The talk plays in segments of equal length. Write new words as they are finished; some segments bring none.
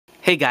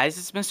Hey guys,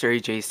 it's Mr.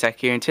 AJ's Tech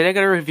here, and today I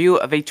got a review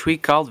of a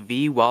tweak called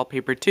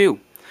vWallpaper 2.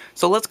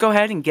 So let's go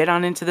ahead and get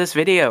on into this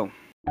video.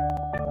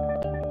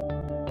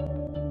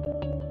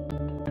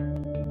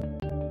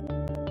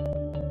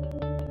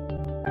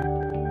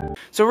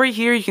 So right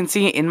here you can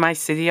see in my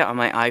Cydia on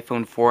my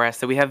iPhone 4S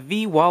that we have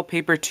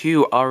vWallpaper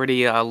 2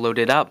 already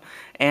loaded up.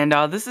 And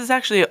this is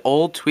actually an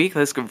old tweak.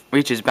 This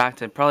reaches back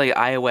to probably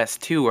iOS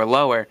 2 or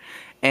lower.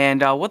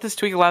 And what this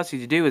tweak allows you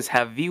to do is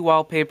have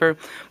vWallpaper,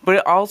 but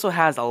it also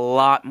has a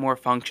lot more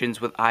functions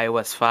with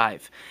iOS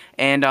 5.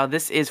 And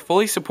this is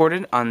fully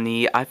supported on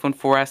the iPhone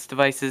 4S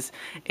devices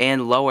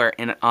and lower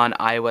on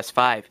iOS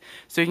 5.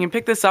 So you can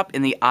pick this up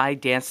in the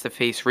iDance to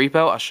Face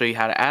repo. I'll show you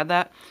how to add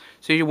that.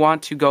 So you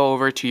want to go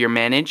over to your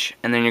Manage,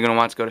 and then you're going to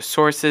want to go to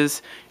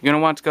Sources. You're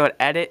going to want to go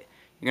to Edit.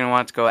 You're going to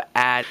want to go to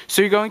Add.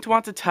 So you're going to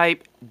want to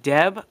type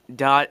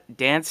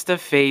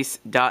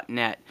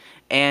deb.dancetoface.net.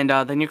 And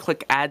then you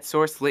click Add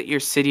Source, let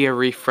your Cydia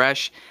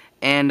refresh,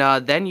 and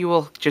then you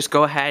will just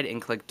go ahead and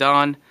click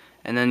Done,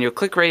 and then you'll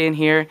click right in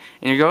here,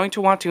 and you're going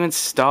to want to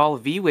install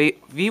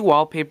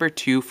vWallpaper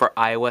 2 for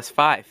iOS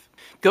 5.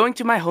 Going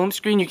to my home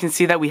screen, you can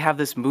see that we have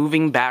this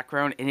moving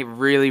background, and it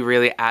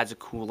really adds a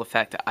cool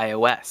effect to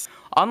iOS.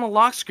 On the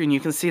lock screen, you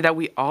can see that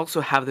we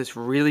also have this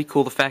really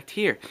cool effect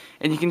here,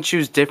 and you can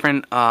choose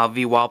different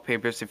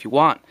vWallpapers if you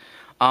want.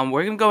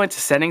 We're going to go into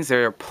settings.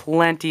 There are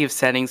plenty of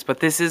settings, but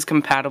this is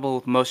compatible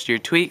with most of your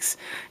tweaks,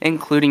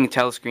 including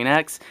Telescreen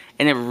X,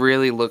 and it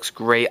really looks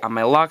great on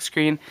my lock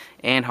screen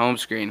and home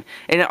screen.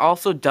 And it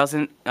also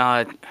doesn't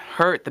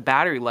hurt the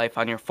battery life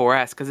on your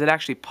 4S because it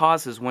actually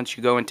pauses once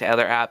you go into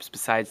other apps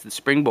besides the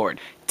Springboard.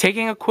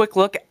 Taking a quick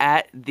look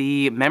at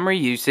the memory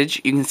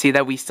usage, you can see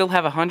that we still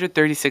have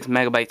 136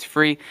 megabytes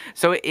free,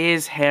 so it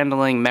is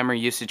handling memory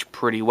usage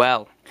pretty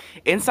well.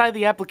 Inside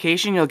the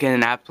application, you'll get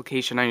an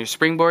application on your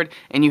Springboard,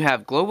 and you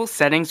have global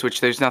settings,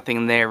 which there's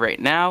nothing there right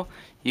now.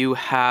 You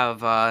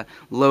have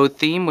load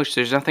theme, which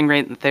there's nothing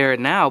right there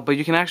now, but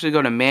you can actually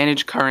go to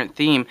manage current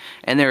theme,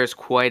 and there is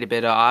quite a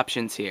bit of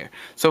options here.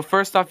 So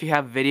first off, you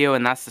have video,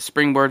 and that's the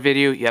Springboard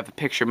video. You have a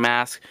picture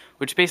mask,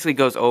 which basically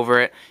goes over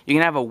it. You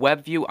can have a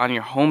web view on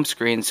your home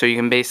screen, so you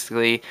can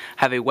basically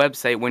have a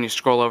website. When you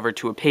scroll over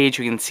to a page,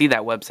 you can see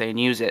that website and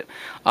use it.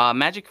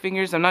 Magic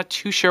fingers, I'm not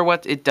too sure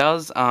what it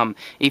does.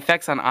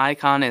 Effects on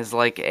icon is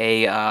like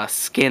a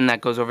skin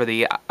that goes over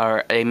the,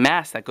 or a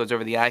mask that goes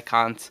over the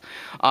icons.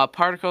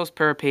 Particles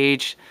per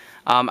page.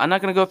 I'm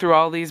not going to go through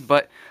all these,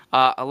 but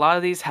a lot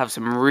of these have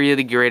some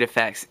really great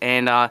effects,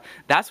 and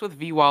that's with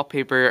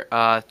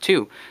vWallpaper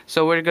 2.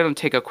 So we're going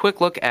to take a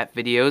quick look at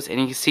videos, and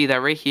you can see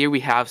that right here we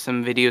have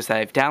some videos that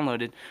I've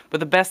downloaded, but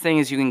the best thing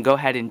is you can go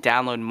ahead and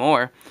download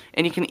more,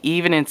 and you can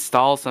even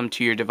install some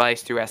to your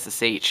device through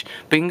SSH.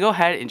 But you can go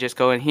ahead and just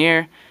go in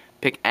here,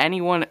 pick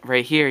any one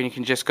right here, and you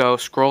can just go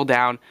scroll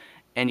down,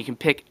 and you can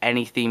pick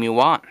any theme you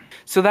want.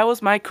 So that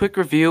was my quick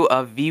review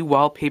of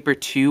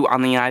vWallpaper 2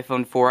 on the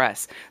iPhone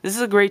 4S. This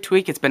is a great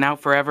tweak. It's been out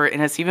forever,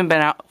 and it's even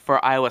been out for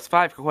iOS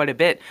 5 for quite a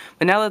bit.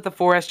 But now that the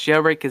 4S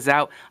jailbreak is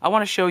out, I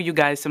want to show you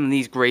guys some of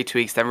these great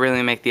tweaks that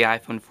really make the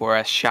iPhone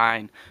 4S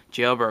shine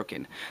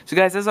jailbroken. So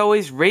guys, as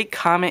always, rate,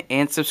 comment,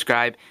 and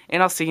subscribe,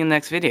 and I'll see you in the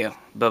next video.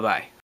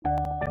 Bye-bye.